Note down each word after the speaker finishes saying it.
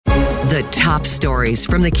The top stories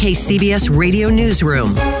from the KCBS Radio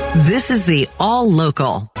Newsroom. This is the All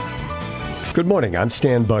Local. Good morning. I'm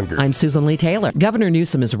Stan Bunger. I'm Susan Lee Taylor. Governor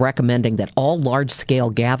Newsom is recommending that all large-scale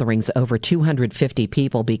gatherings over 250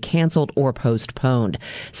 people be canceled or postponed.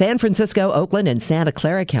 San Francisco, Oakland, and Santa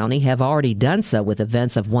Clara County have already done so with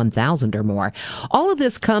events of 1,000 or more. All of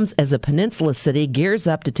this comes as a peninsula city gears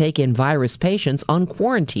up to take in virus patients on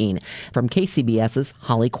quarantine. From KCBS's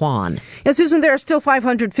Holly Kwan. Yeah, Susan, there are still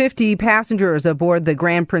 550 passengers aboard the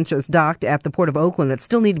Grand Princess docked at the Port of Oakland that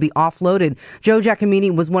still need to be offloaded. Joe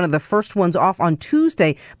Giacomini was one of the first ones off on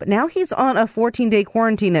Tuesday, but now he's on a 14-day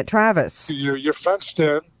quarantine at Travis. You're fenced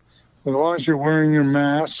in. As long as you're wearing your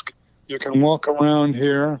mask, you can walk around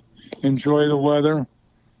here, enjoy the weather,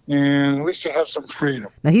 and at least you have some freedom.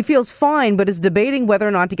 Now, he feels fine, but is debating whether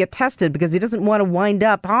or not to get tested because he doesn't want to wind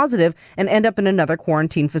up positive and end up in another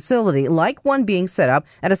quarantine facility, like one being set up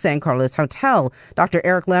at a San Carlos hotel. Dr.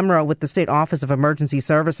 Eric Lemro with the State Office of Emergency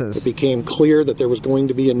Services. It became clear that there was going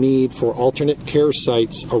to be a need for alternate care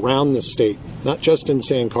sites around the state, not just in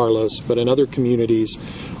San Carlos, but in other communities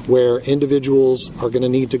where individuals are going to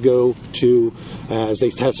need to go to as they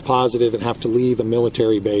test positive and have to leave a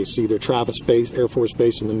military base, either Travis Base, Air Force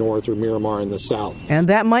Base in the north or Miramar in the south. And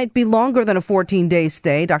that might be longer than a 14-day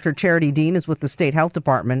stay. Dr. Charity Dean is with the State Health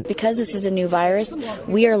Department. Because this is a new virus,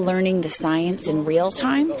 we are learning the science in real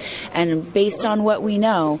time. And based on what we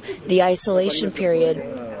know, the isolation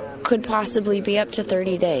period could possibly be up to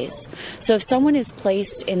 30 days. So if someone is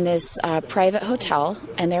placed in this private hotel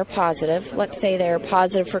and they're positive, let's say they're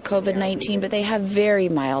positive for COVID-19, but they have very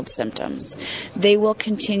mild symptoms, they will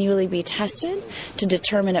continually be tested to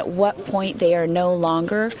determine at what point they are no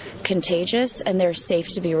longer contagious and they're safe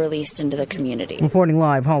to be released into the community. Reporting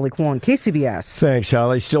live, Holly Kwan, KCBS. Thanks,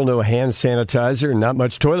 Holly. Still no hand sanitizer, not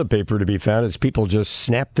much toilet paper to be found as people just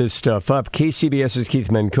snap this stuff up. KCBS's Keith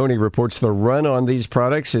Menconi reports the run on these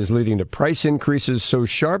products is leading to price increases so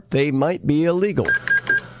sharp they might be illegal.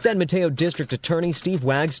 San Mateo District Attorney Steve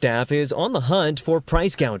Wagstaff is on the hunt for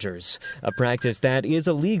price gougers, a practice that is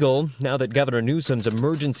illegal now that Governor Newsom's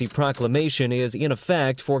emergency proclamation is in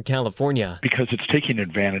effect for California. Because it's taking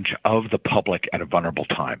advantage of the public at a vulnerable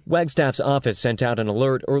time. Wagstaff's office sent out an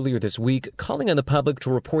alert earlier this week calling on the public to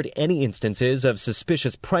report any instances of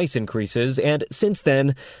suspicious price increases, and since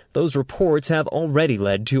then, those reports have already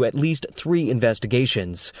led to at least 3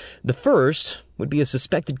 investigations. The first would be a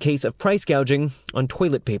suspected case of price gouging on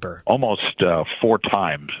toilet paper. Almost 4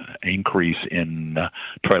 times increase in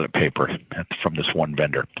toilet paper from this one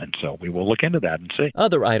vendor. And so we will look into that and see.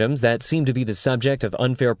 Other items that seem to be the subject of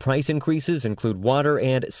unfair price increases include water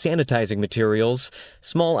and sanitizing materials.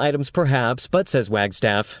 Small items perhaps, but says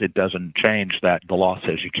Wagstaff, it doesn't change that the law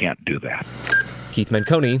says you can't do that. Keith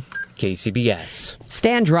Menconi, KCBS.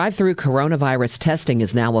 Stan drive-through coronavirus testing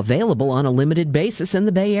is now available on a limited basis in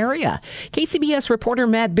the Bay Area. KCBS reporter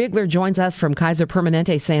Matt Bigler joins us from Kaiser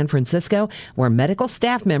Permanente, San Francisco, where medical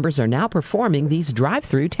staff members are now performing these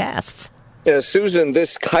drive-through tests. Susan,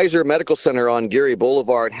 this Kaiser Medical Center on Geary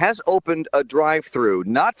Boulevard has opened a drive-through,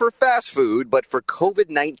 not for fast food, but for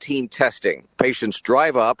COVID-19 testing. Patients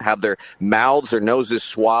drive up, have their mouths or noses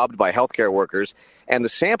swabbed by healthcare workers, and the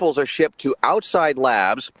samples are shipped to outside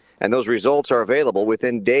labs, and those results are available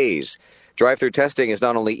within days. Drive-through testing is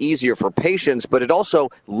not only easier for patients, but it also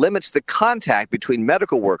limits the contact between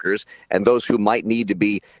medical workers and those who might need to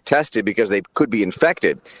be tested because they could be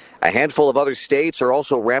infected. A handful of other states are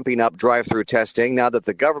also ramping up drive-through testing now that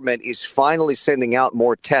the government is finally sending out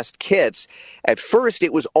more test kits. At first,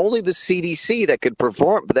 it was only the CDC that could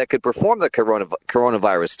perform the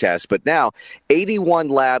coronavirus test, but now 81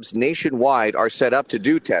 labs nationwide are set up to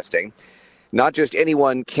do testing. Not just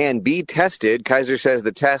anyone can be tested. Kaiser says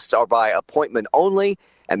the tests are by appointment only,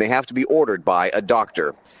 and they have to be ordered by a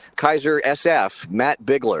doctor. Kaiser SF, Matt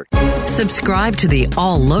Bigler. Subscribe to the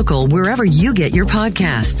All Local wherever you get your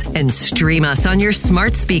podcasts and stream us on your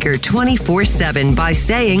smart speaker 24/7 by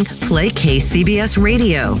saying, play KCBS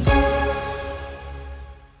Radio.